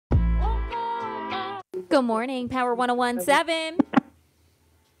Good morning, Power 1017.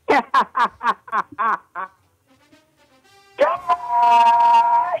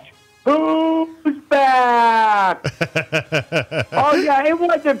 Gosh, who's back? Oh, yeah, it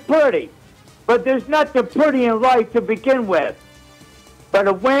wasn't pretty. But there's nothing pretty in life to begin with. But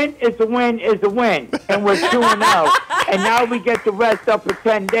a win is a win is a win. And we're 2-0. And now we get to rest up for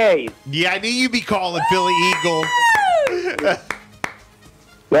 10 days. Yeah, I knew you'd be calling Philly Eagle.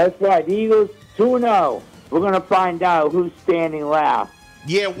 That's right. Eagles 2-0. We're going to find out who's standing last.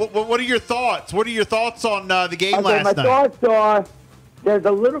 Yeah, what are your thoughts? What are your thoughts on the game last my night? thoughts are there's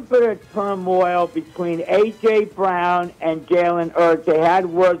a little bit of turmoil between A.J. Brown and Jalen Hurts. They had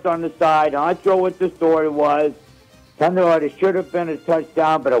words on the side. I'm not sure what the story was. It should have been a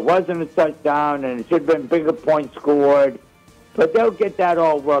touchdown, but it wasn't a touchdown, and it should have been bigger points scored. But they'll get that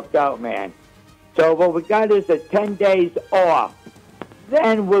all worked out, man. So what we got is 10 days off.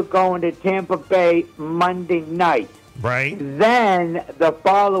 Then we're going to Tampa Bay Monday night. Right. Then the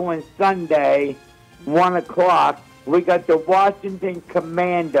following Sunday, 1 o'clock, we got the Washington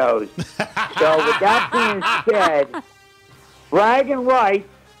Commandos. So with that being said, bragging rights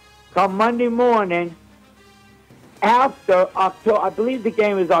come Monday morning after October. I believe the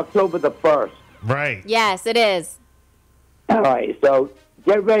game is October the 1st. Right. Yes, it is. All right, so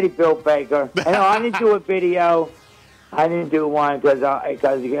get ready, Bill Baker. I didn't do a video. I didn't do one because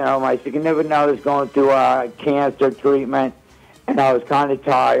my significant other is going through cancer treatment, and I was kind of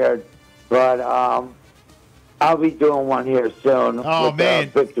tired. But I'll be doing one here soon. Oh, with man.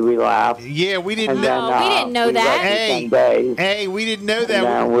 Victory lap. Yeah, we didn't And know. then, we didn't know that. Hey, we didn't know that.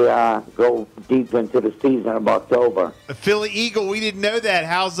 And then we go deep into the season of October. Philly Eagle, we didn't know that.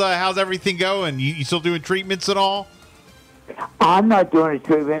 How's everything going? You still doing treatments and all? I'm not doing a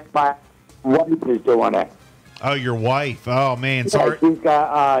treatment. My wife is doing it. Oh, your wife. Oh, man. Sorry. She's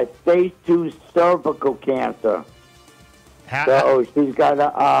got stage 2 cervical cancer. So she's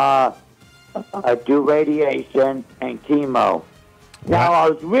got to do radiation and chemo. Now, I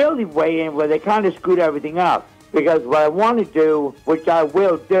was really waiting where they kind of screwed everything up. Because what I want to do, which I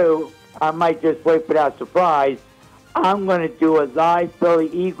will do, I might just wait for that surprise, I'm going to do a live Philly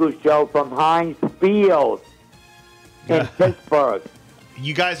Eagles show from Heinz Field in Pittsburgh.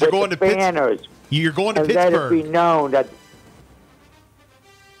 You guys are going to Pittsburgh. You're going to Pittsburgh. Let it be known that.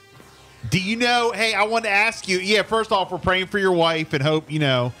 Do you know? Hey, I wanted to ask you. Yeah, first off, we're praying for your wife and hope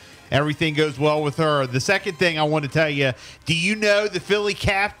everything goes well with her. The second thing I want to tell you: do you know the Philly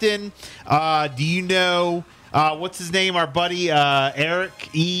captain? Do you know what's his name? Our buddy Eric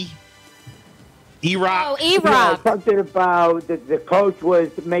E-Rock. Oh, E-Rock. Something about the coach was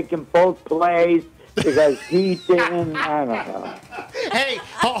making both plays. Because he didn't, I don't know. Hey,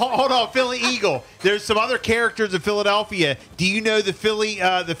 hold on, Philly Eagle. There's some other characters in Philadelphia. Do you know the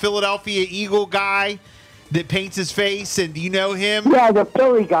Philadelphia Eagle guy that paints his face? And do you know him? Yeah, the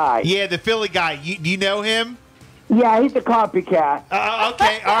Philly guy. Yeah, the Philly guy. Do you know him? Yeah, he's a copycat.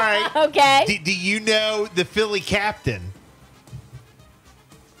 Okay, all right. Okay. Do you know the Philly captain?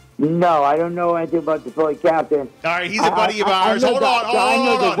 No, I don't know anything about the Philly captain. All right, he's a buddy of ours. Hold on. I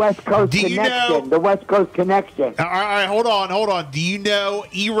know the West Coast connection. The West Coast connection. All right, hold on. Do you know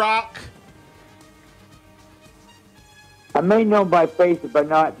E-Rock? I may know by faces, but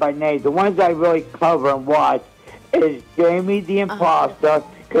not by names. The ones I really cover and watch is Jamie the Imposter,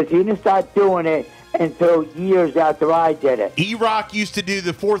 because he didn't start doing it until years after I did it. E-Rock used to do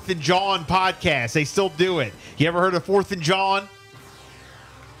the Fourth and John podcast. They still do it. You ever heard of Fourth and John?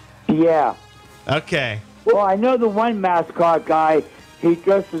 Yeah. Okay. Well, I know the one mascot guy, he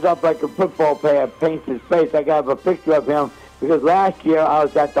dresses up like a football player, paints his face. I got a picture of him because last year I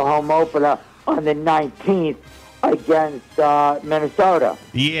was at the home opener on the 19th against Minnesota.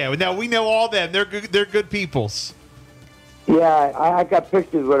 Yeah, now we know all them. They're good peoples. Yeah, I got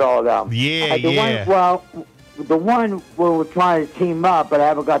pictures with all of them. Yeah, The one where we're trying to team up, but I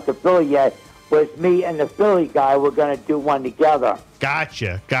haven't got the Philly yet, was me and the Philly guy. We're going to do one together.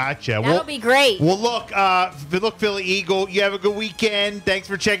 Gotcha. That'll be great. Well, look, Philly Eagle, you have a good weekend. Thanks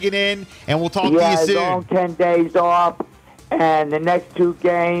for checking in, and we'll talk to you soon. Yeah, long 10 days off, and the next 2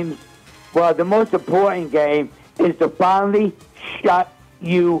 games, well, the most important game is to finally shut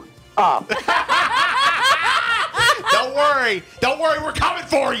you up. Don't worry, we're coming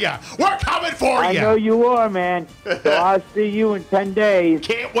for you. I know you are, man. So I'll see you in 10 days.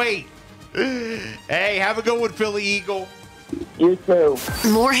 Can't wait. Hey, have a good one, Philly Eagle. You too.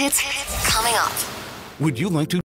 More hits coming up. Would you like to